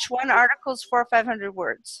for each. 1 article is 400 or 500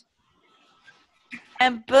 words.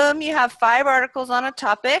 And boom, you have 5 articles on a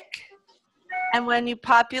topic. And when you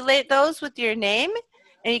populate those with your name,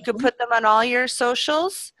 and you could put them on all your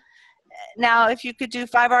socials. Now, if you could do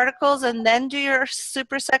 5 articles and then do your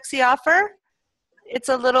super sexy offer, it's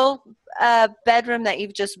a little bedroom that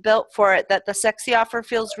you've just built for it that the sexy offer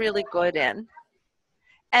feels really good in.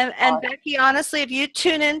 And Becky, honestly, if you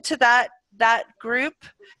tune into that group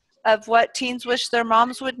of what teens wish their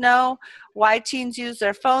moms would know, why teens use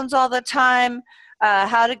their phones all the time,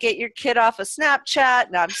 how to get your kid off of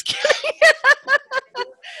Snapchat. No, I'm just kidding.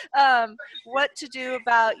 What to do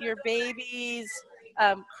about your babies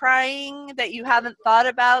crying that you haven't thought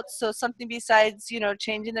about. So something besides,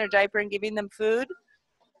 changing their diaper and giving them food.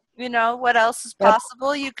 What else is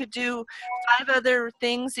possible? You could do 5 other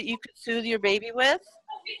things that you could soothe your baby with,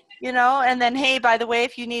 and then, hey, by the way,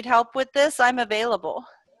 if you need help with this, I'm available.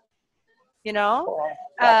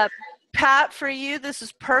 Pat, for you, this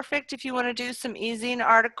is perfect if you want to do some e-zine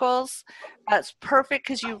articles. It's perfect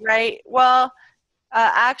because you write. Well,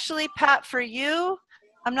 actually, Pat, for you,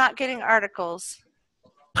 I'm not getting articles.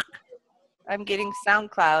 I'm getting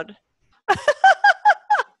SoundCloud.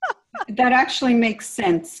 That actually makes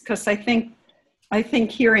sense, because I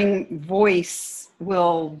think hearing voice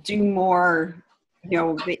will do more,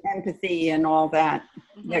 the empathy and all that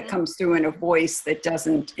that comes through in a voice that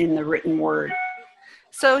doesn't in the written word.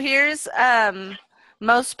 So here's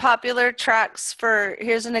most popular tracks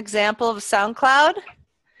here's an example of SoundCloud.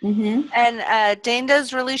 And Dane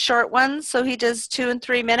does really short ones, so he does 2 and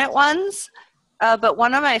 3 minute ones. But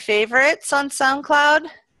one of my favorites on SoundCloud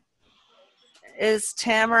is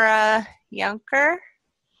Tamara Yunker.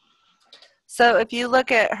 So if you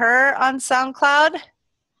look at her on SoundCloud,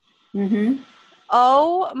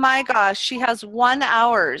 oh my gosh, she has 1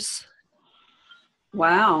 hours.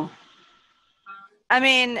 Wow. I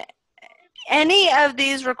mean, any of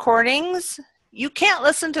these recordings, you can't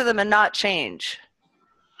listen to them and not change.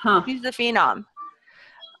 She's a phenom.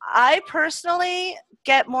 I personally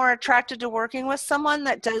get more attracted to working with someone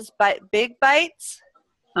that does big bites.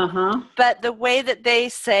 But the way that they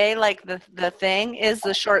say, like, the thing is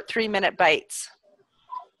the short 3-minute bites.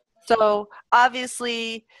 So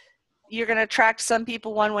obviously you're going to attract some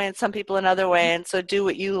people one way and some people another way, and so do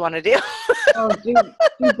what you want to do.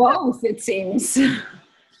 Do both, it seems.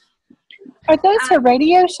 Are those her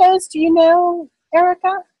radio shows? Do you know,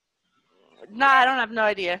 Erica? No, I don't have no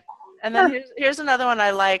idea. And then here's another one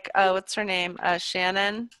I like. What's her name?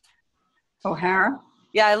 Shannon O'Hara?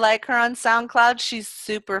 Yeah, I like her on SoundCloud. She's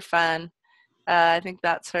super fun. I think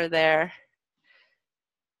that's her there.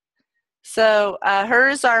 So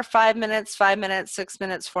hers are 5 minutes, 5 minutes, 6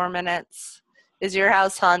 minutes, 4 minutes. Is your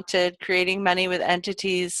house haunted? Creating money with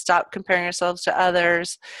entities. Stop comparing yourselves to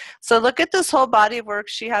others. So look at this whole body of work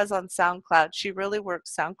she has on SoundCloud. She really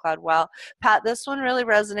works SoundCloud well. Pat, this one really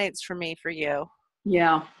resonates for me, for you.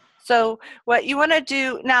 Yeah. So what you want to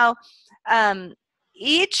do now,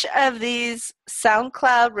 each of these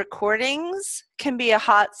SoundCloud recordings can be a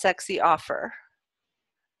hot, sexy offer.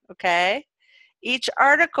 Okay? Each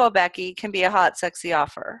article, Becky, can be a hot, sexy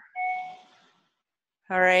offer.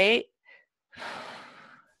 All right?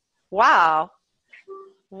 Wow.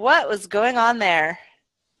 What was going on there?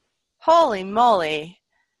 Holy moly.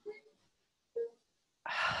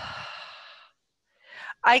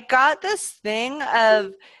 I got this thing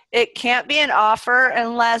of it can't be an offer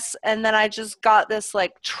unless, and then I just got this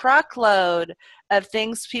like truckload of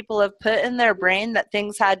things people have put in their brain that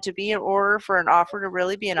things had to be in order for an offer to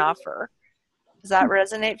really be an offer. Does that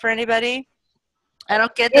resonate for anybody? I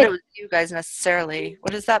don't get that it was you guys necessarily.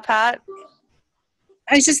 What is that, Pat?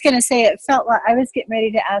 I was just going to say, it felt like I was getting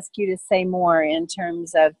ready to ask you to say more in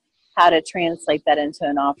terms of how to translate that into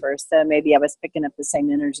an offer. So maybe I was picking up the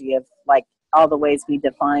same energy of like all the ways we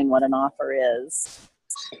define what an offer is.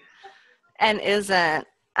 And isn't.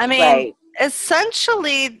 I mean,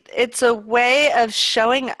 essentially, it's a way of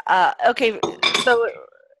showing up. Okay, so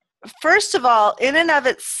first of all, in and of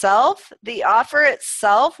itself, the offer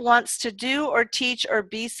itself wants to do or teach or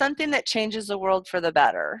be something that changes the world for the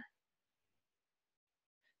better.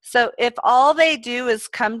 So if all they do is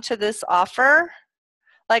come to this offer,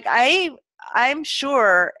 like I'm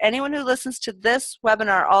sure anyone who listens to this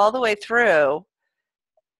webinar all the way through,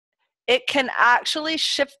 it can actually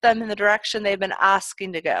shift them in the direction they've been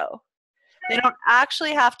asking to go. They don't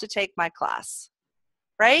actually have to take my class,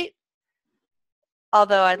 right?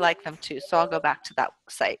 Although I'd like them to, so I'll go back to that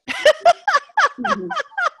site. Mm-hmm.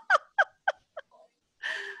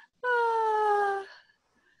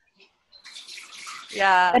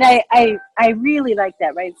 Yeah. But I really like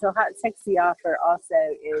that, right? So hot, sexy offer also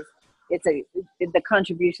is the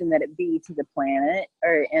contribution that it be to the planet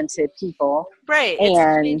and to people. Right. And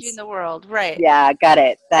it's changing the world. Right. Yeah, got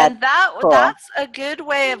it. That's cool. That's a good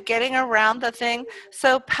way of getting around the thing.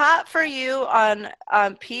 So Pat, for you on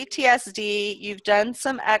PTSD, you've done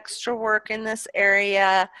some extra work in this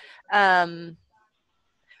area.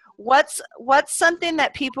 What's something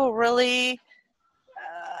that people really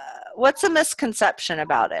what's a misconception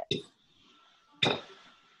about it?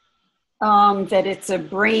 That it's a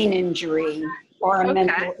brain injury or a Okay.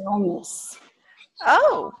 mental illness.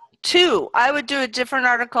 Oh, two. I would do a different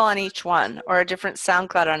article on each one or a different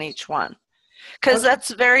SoundCloud on each one. Because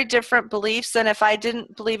that's very different beliefs. And if I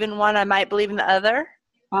didn't believe in one, I might believe in the other.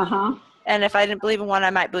 Uh-huh. And if I didn't believe in one,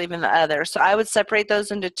 I might believe in the other. So I would separate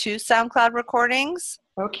those into two SoundCloud recordings.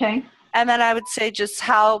 Okay. And then I would say just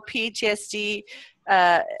how PTSD,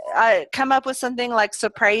 I come up with something like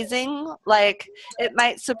surprising. Like it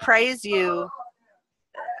might surprise you.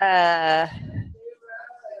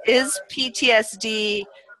 Is PTSD,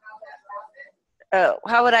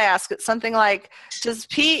 how would I ask it? Something like, is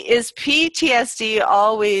PTSD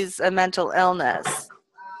always a mental illness?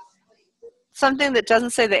 Something that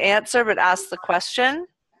doesn't say the answer but asks the question.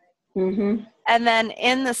 Mm-hmm. And then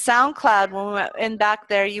in the SoundCloud, when we went in back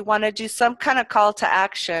there, you want to do some kind of call to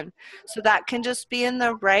action. So that can just be in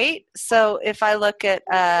the right. So if I look at,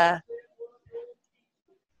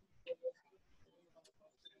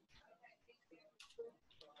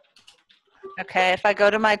 okay, if I go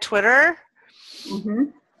to my Twitter, Mm-hmm.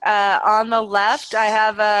 on the left, I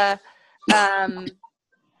have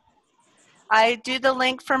I do the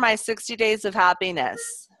link for my 60 Days of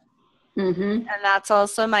Happiness. Mm-hmm. And that's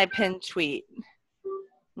also my pinned tweet.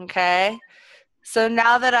 Okay. So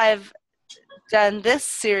now that I've done this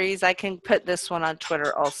series, I can put this one on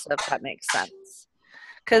Twitter also, if that makes sense.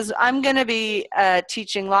 Because I'm going to be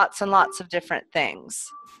teaching lots and lots of different things.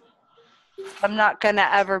 I'm not going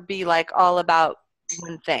to ever be like all about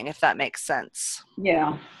one thing, if that makes sense.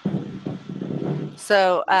 Yeah.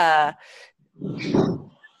 So,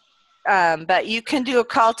 but you can do a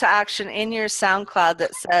call to action in your SoundCloud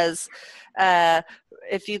that says,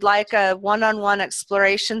 if you'd like a one-on-one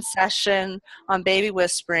exploration session on baby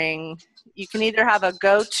whispering, you can either have a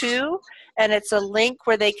go-to, and it's a link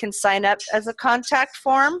where they can sign up as a contact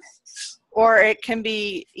form, or it can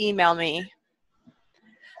be email me.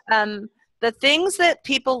 The things that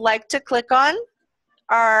people like to click on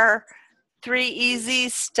are 3 easy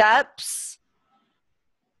steps.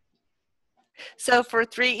 So for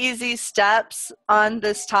 3 easy steps on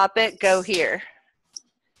this topic, go here.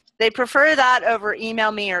 They prefer that over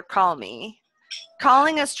email me or call me.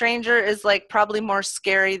 Calling a stranger is like probably more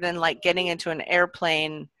scary than like getting into an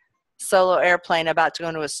airplane, solo airplane about to go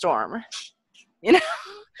into a storm. You know,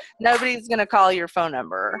 nobody's going to call your phone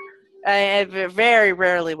number. Very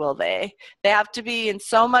rarely will they. They have to be in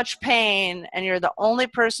so much pain, and you're the only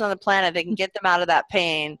person on the planet that can get them out of that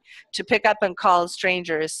pain. To pick up and call a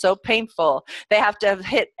stranger is so painful. They have to have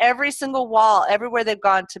hit every single wall everywhere they've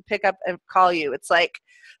gone to pick up and call you. It's like,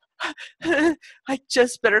 I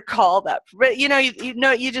just better call that. But you know,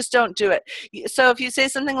 you just don't do it. So if you say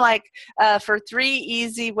something like, for 3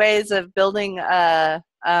 easy ways of building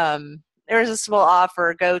irresistible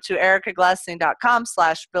offer, go to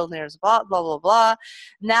ericaglessing.com/building blah, blah, blah, blah.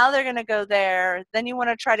 Now they're going to go there. Then you want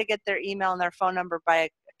to try to get their email and their phone number by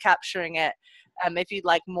capturing it, if you'd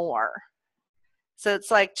like more. So it's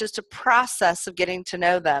like just a process of getting to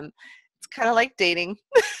know them. It's kind of like dating.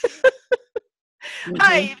 Mm-hmm.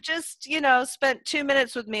 Hi, you've just, spent 2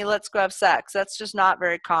 minutes with me. Let's go have sex. That's just not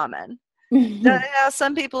very common.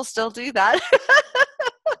 Some people still do that.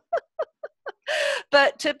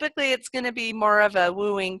 But typically it's going to be more of a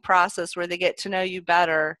wooing process where they get to know you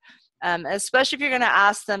better, especially if you're going to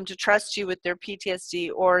ask them to trust you with their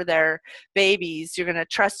PTSD or their babies. You're going to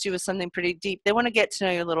trust you with something pretty deep. They want to get to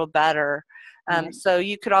know you a little better. So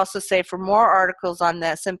you could also say for more articles on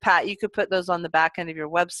this, and Pat, you could put those on the back end of your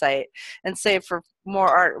website and say for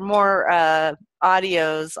more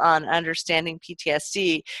audios on understanding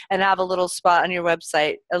PTSD, and have a little spot on your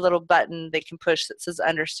website, a little button they can push that says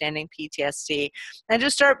understanding PTSD, and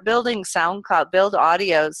just start building SoundCloud, build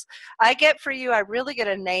audios. I really get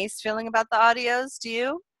a nice feeling about the audios. Do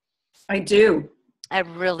you? I do. I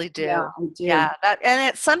really do. Yeah, I do. Yeah, and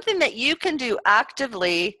it's something that you can do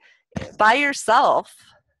actively by yourself.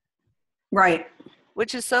 Right.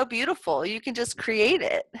 Which is so beautiful. You can just create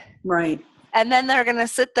it. Right. And then they're going to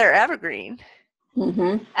sit there evergreen.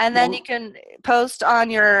 Mm-hmm. And then you can post on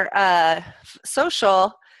your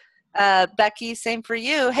social, Becky, same for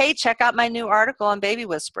you. Hey, check out my new article on baby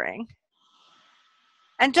whispering.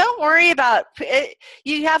 And don't worry about it.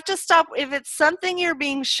 You have to stop. If it's something you're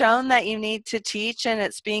being shown that you need to teach and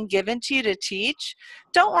it's being given to you to teach,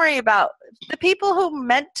 don't worry about the people who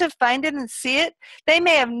meant to find it and see it. They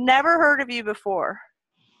may have never heard of you before.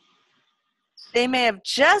 They may have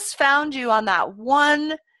just found you on that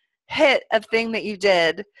one hit of thing that you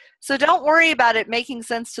did. So don't worry about it making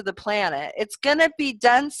sense to the planet. It's going to be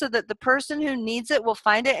done so that the person who needs it will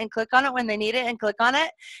find it and click on it when they need it and click on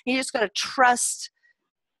it. You just got to trust.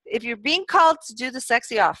 If you're being called to do the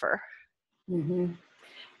sexy offer. Mm-hmm.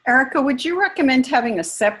 Erica, would you recommend having a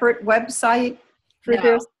separate website for No.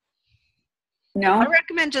 this? No? I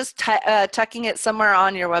recommend just tucking it somewhere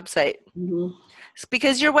on your website. Mm-hmm.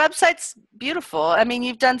 Because your website's beautiful. I mean,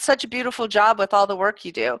 you've done such a beautiful job with all the work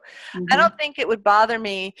you do. Mm-hmm. I don't think it would bother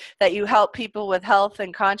me that you help people with health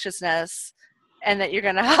and consciousness and that you're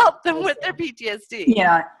going to help them with their PTSD.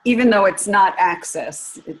 Yeah, even though it's not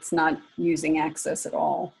Access. It's not using Access at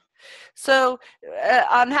all. So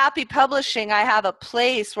on Happy Publishing, I have a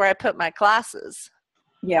place where I put my classes.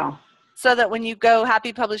 Yeah. So that when you go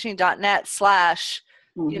happypublishing.net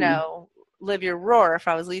 / you know, live your roar, if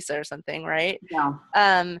I was Lisa or something, right?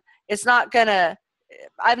 Yeah. It's not gonna,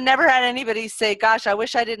 I've never had anybody say, gosh, I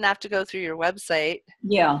wish I didn't have to go through your website.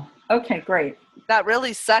 Yeah. Okay, great. That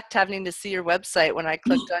really sucked having to see your website when I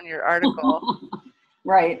clicked on your article.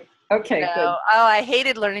 Right. Okay, good. Oh, I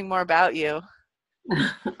hated learning more about you.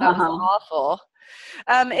 That was awful.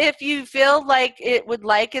 If you feel like it would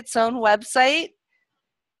like its own website,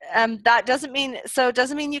 that doesn't mean, so it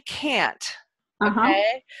doesn't mean you can't.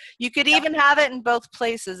 Okay. You could even have it in both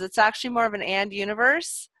places. It's actually more of an and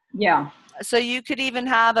universe. Yeah. So you could even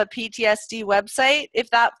have a PTSD website if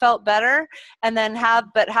that felt better, and then have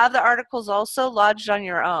the articles also lodged on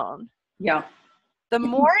your own. Yeah. The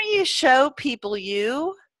more you show people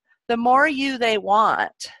you, the more you they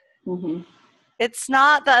want. Mm-hmm. It's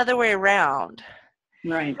not the other way around.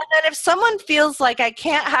 Right. And then if someone feels like I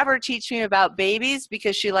can't have her teach me about babies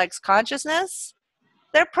because she likes consciousness,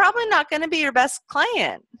 they're probably not going to be your best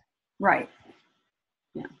client. Right.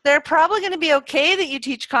 Yeah. They're probably going to be okay that you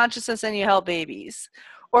teach consciousness and you help babies,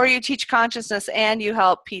 or you teach consciousness and you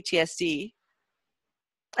help PTSD.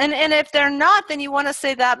 And if they're not, then you want to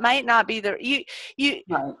say that might not be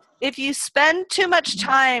Right. If you spend too much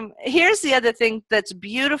time, here's the other thing that's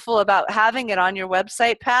beautiful about having it on your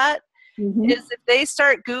website, Pat, is if they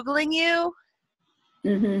start Googling you,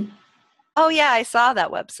 oh yeah, I saw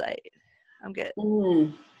that website. I'm good.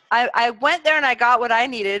 I went there and I got what I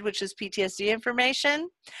needed, which is PTSD information.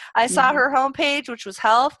 I saw her homepage, which was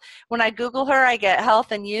health. When I Google her, I get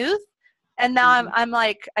health and youth. And now I'm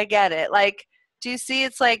like, I get it. Like, do you see?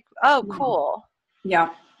 It's like, oh, cool. Yeah.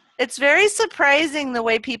 It's very surprising the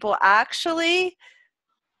way people actually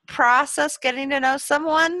process getting to know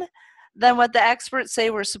someone than what the experts say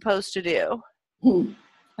we're supposed to do.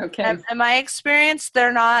 Okay. In my experience,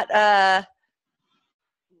 they're not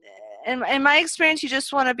in my experience, you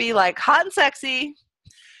just want to be like hot and sexy,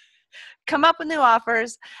 come up with new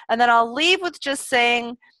offers, and then I'll leave with just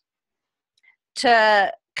saying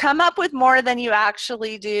to come up with more than you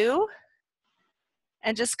actually do,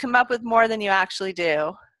 and just come up with more than you actually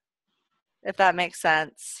do, if that makes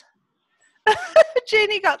sense.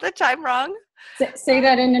 Janie got the time wrong. Say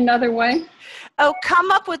that in another way. Oh, come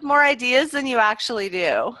up with more ideas than you actually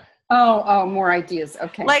do. Oh, more ideas.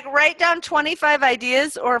 Okay. Like write down 25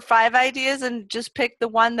 ideas or 5 ideas and just pick the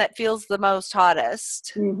one that feels the most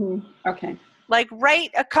hottest. Okay. Like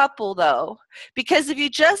write a couple though, because if you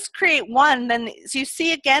just create one, then so you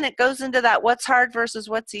see again, it goes into that what's hard versus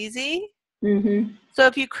what's easy. So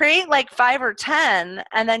if you create like 5 or 10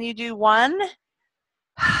 and then you do one,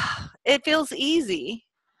 it feels easy.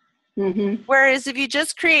 Whereas if you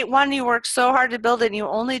just create one, you work so hard to build it and you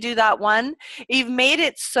only do that one, you've made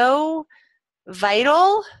it so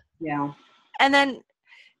vital. Yeah. And then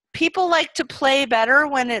people like to play better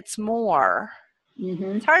when it's more.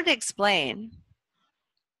 It's hard to explain.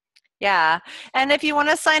 Yeah. And if you want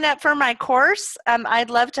to sign up for my course, I'd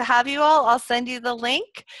love to have you all. I'll send you the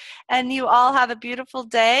link. And you all have a beautiful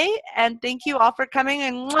day. And thank you all for coming.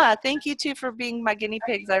 And thank you, too, for being my guinea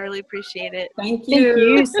pigs. I really appreciate it. Thank you.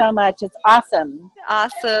 Thank you so much. It's awesome.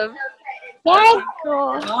 Awesome. Bye.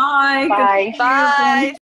 Cool. Bye. Bye. Bye.